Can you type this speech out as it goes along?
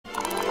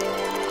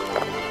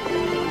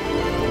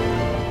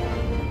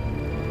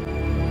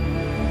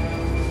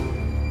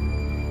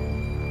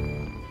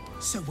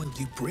So will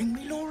you bring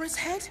me Laura's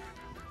head?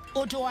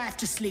 Or do I have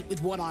to sleep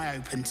with one eye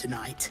open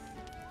tonight?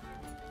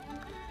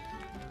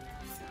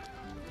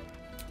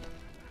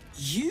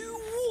 You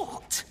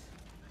what?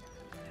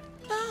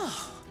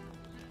 Oh.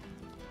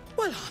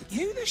 Well, aren't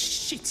you the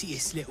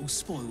shittiest little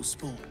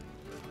spoilsport?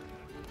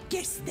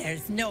 Guess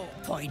there's no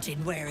point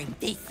in wearing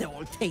this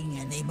old thing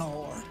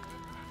anymore.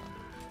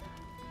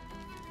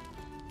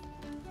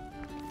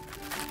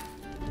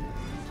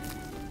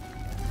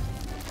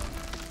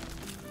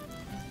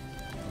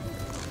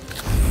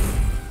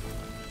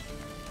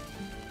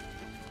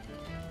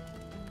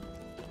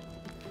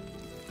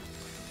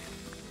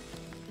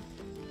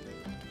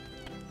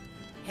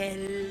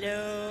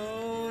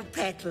 Hello,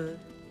 Petal.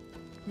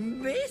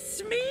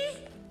 Miss me?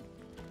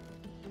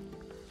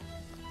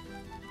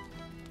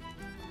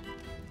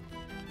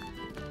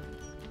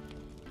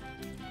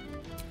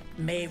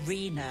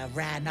 Marina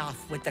ran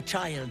off with the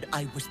child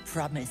I was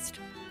promised.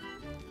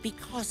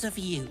 Because of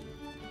you.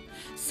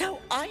 So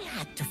I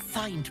had to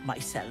find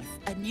myself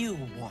a new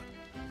one.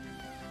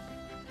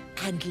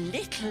 And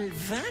little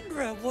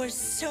Vanra was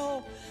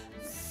so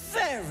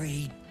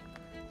very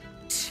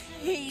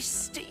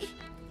tasty.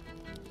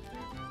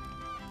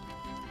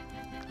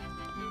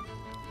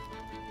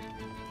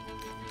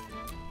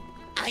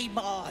 I'm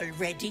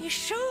already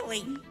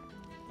showing.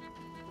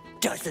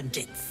 Doesn't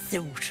it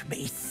suit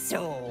me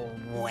so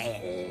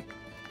well?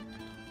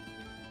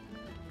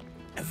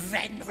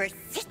 Vanra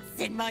sits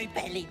in my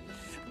belly,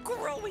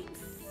 growing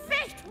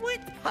fat with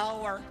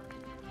power.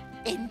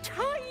 In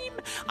time,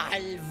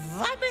 I'll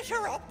vomit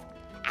her up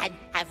and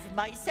have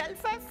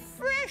myself a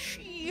fresh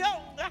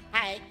young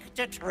hag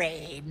to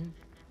train.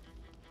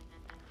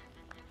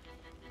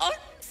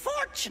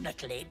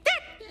 Unfortunately,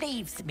 that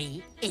leaves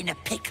me in a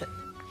pickle.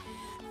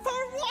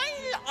 For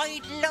while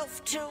I'd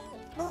love to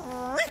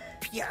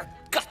rip your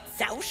guts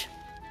out,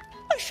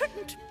 I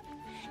shouldn't.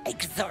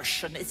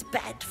 Exertion is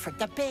bad for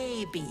the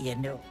baby, you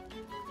know.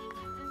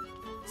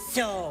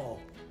 So,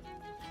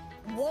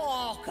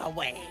 walk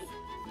away.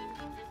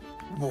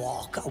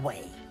 Walk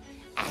away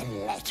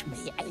and let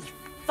me a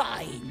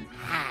fine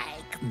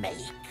hag make.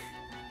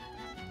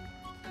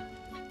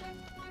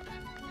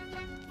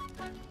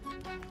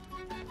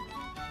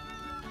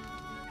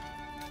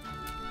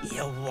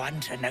 You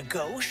want to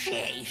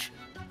negotiate?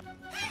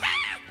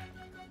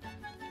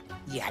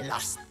 You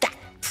lost that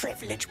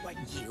privilege when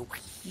you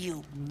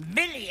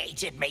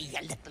humiliated me,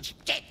 you little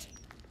shit.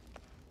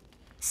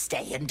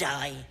 Stay and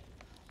die,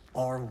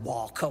 or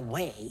walk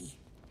away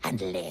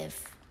and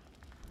live.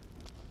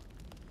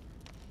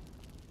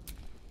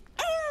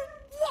 Or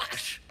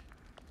what?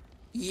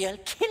 You'll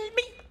kill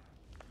me,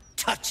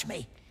 touch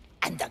me,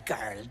 and the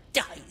girl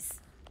dies.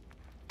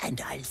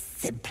 And I'll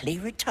simply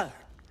return,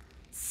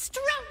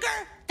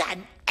 stronger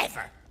than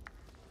ever.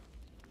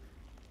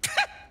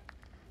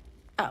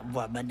 A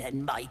woman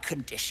in my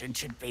condition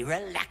should be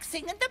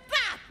relaxing in the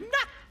bath,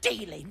 not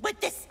dealing with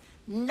this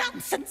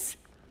nonsense.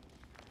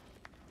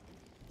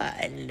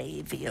 I'll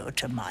leave you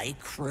to my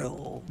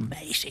crew,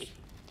 matey.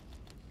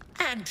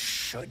 And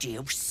should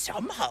you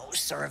somehow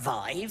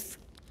survive,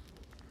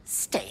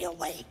 stay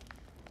away,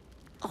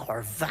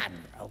 or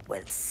Vanra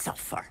will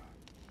suffer.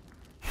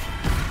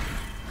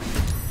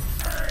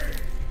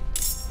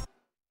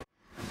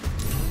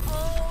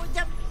 Oh,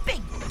 the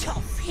big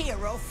tough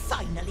hero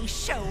finally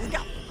showed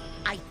up.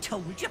 I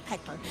told you,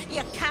 Petal,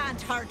 you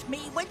can't hurt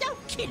me without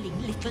killing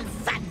little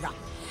Vanra.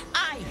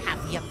 I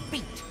have you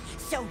beat,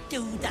 so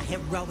do the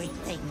heroic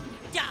thing.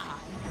 Die!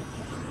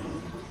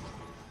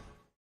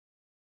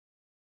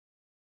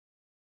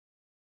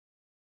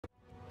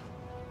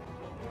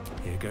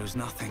 Here goes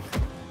nothing.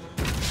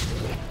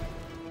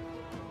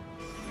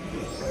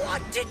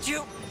 What did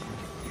you...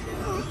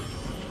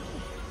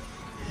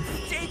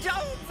 Stay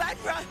down,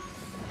 Vanra!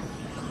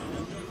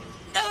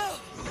 Oh!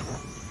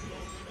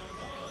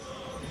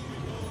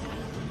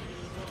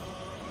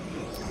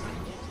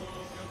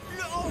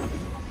 No!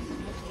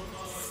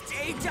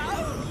 Stay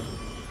down!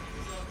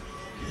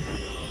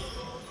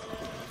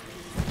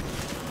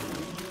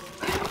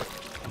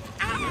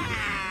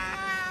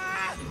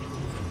 Ah!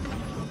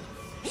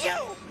 You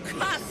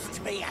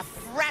cost me a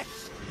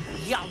fresh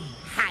young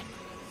hag.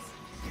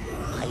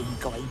 I'm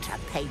going to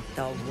paint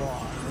the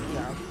wall with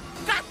your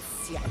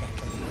guts, you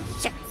little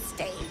shit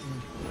stain.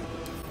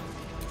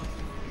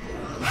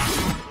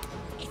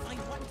 If I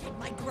wanted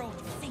my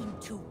growth seen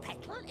to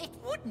Petal, it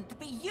wouldn't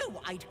be you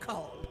I'd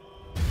call.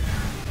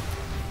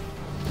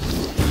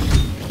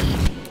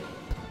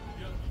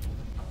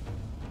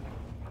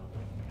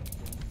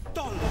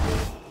 No!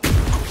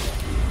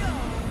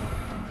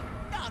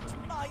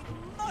 Not my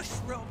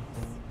mushrooms!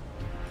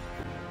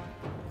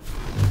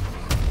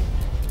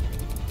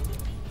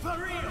 For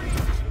real!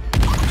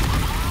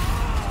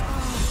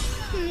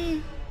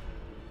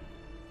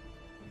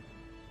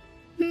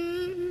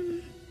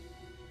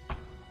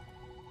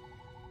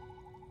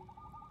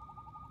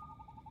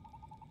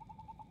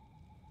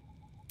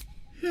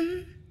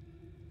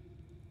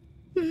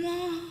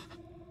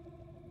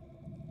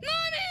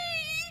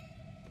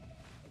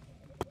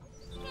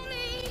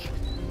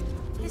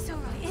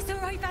 It's all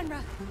right,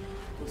 Vanra.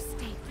 will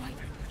stay right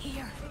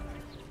here.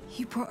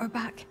 You brought her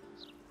back.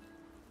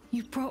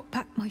 You brought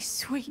back my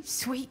sweet,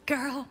 sweet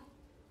girl.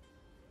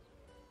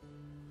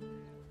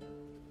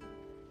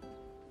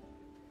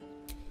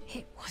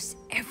 It was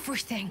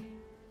everything.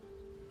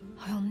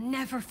 I'll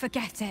never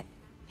forget it.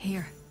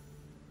 Here.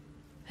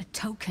 A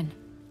token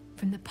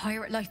from the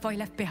pirate life I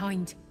left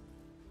behind.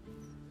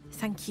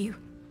 Thank you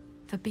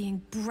for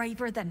being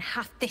braver than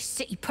half this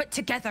city put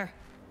together.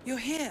 You're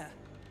here.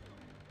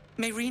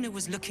 Mayrina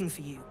was looking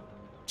for you.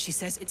 She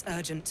says it's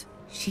urgent.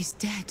 She's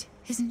dead,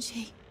 isn't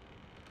she?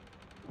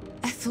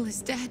 Ethel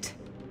is dead.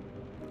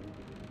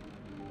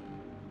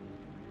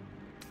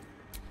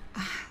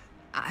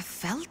 I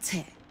felt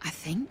it, I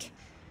think.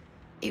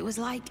 It was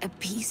like a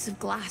piece of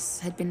glass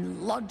had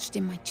been lodged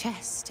in my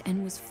chest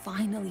and was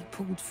finally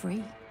pulled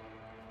free.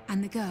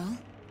 And the girl,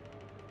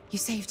 you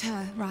saved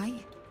her,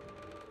 right?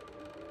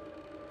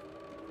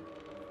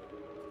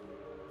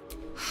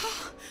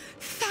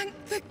 Thank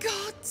the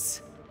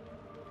gods!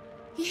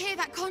 You hear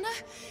that, Connor?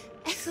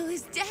 Ethel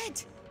is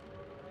dead.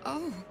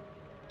 Oh,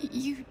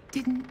 you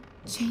didn't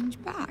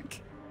change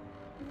back?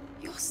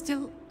 You're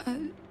still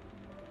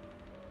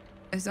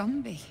a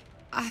zombie.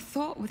 I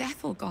thought with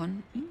Ethel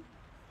gone...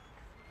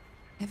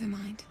 Never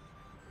mind.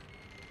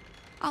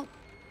 I'll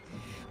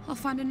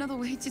find another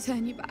way to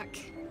turn you back.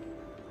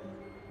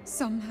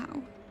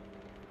 Somehow.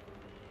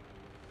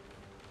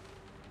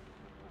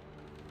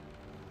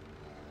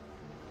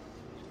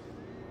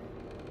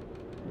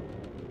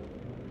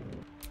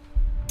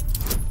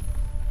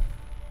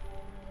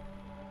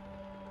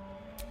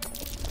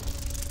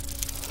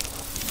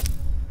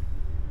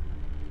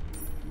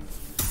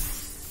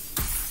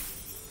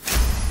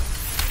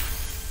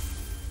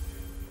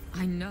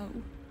 I know.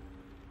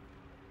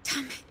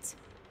 Damn it.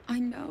 I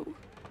know.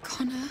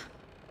 Connor.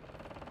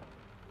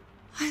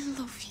 I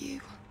love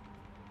you.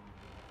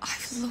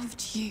 I've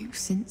loved you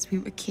since we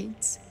were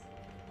kids.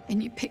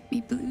 And you picked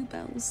me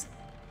bluebells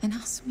and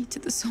asked me to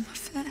the summer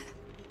fair.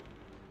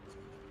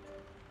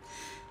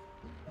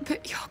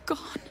 But you're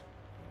gone.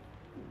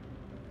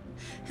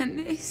 And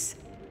this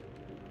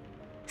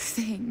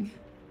thing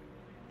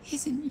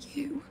isn't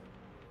you.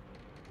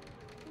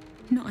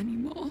 Not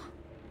anymore.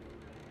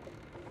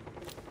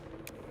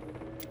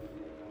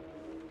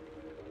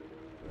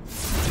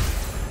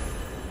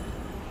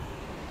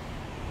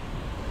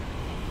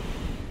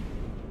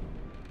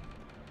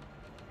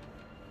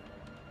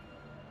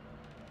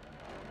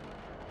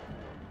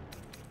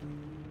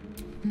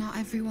 Not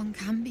everyone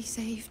can be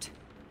saved.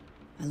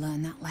 I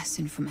learned that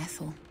lesson from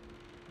Ethel.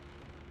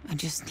 I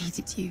just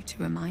needed you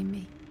to remind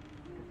me.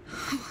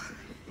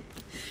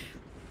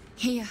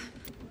 Here.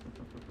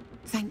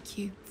 Thank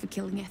you for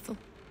killing Ethel.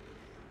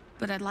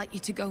 But I'd like you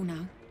to go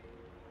now.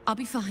 I'll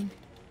be fine.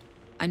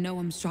 I know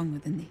I'm stronger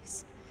than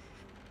this.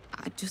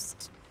 I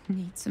just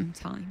need some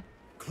time.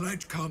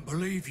 Cledge can't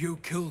believe you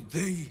killed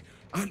thee,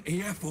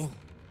 Auntie Ethel.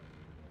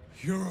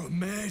 You're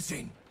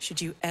amazing.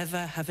 Should you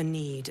ever have a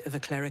need of a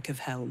cleric of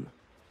Helm,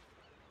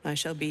 I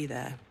shall be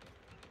there.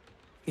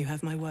 You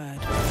have my word.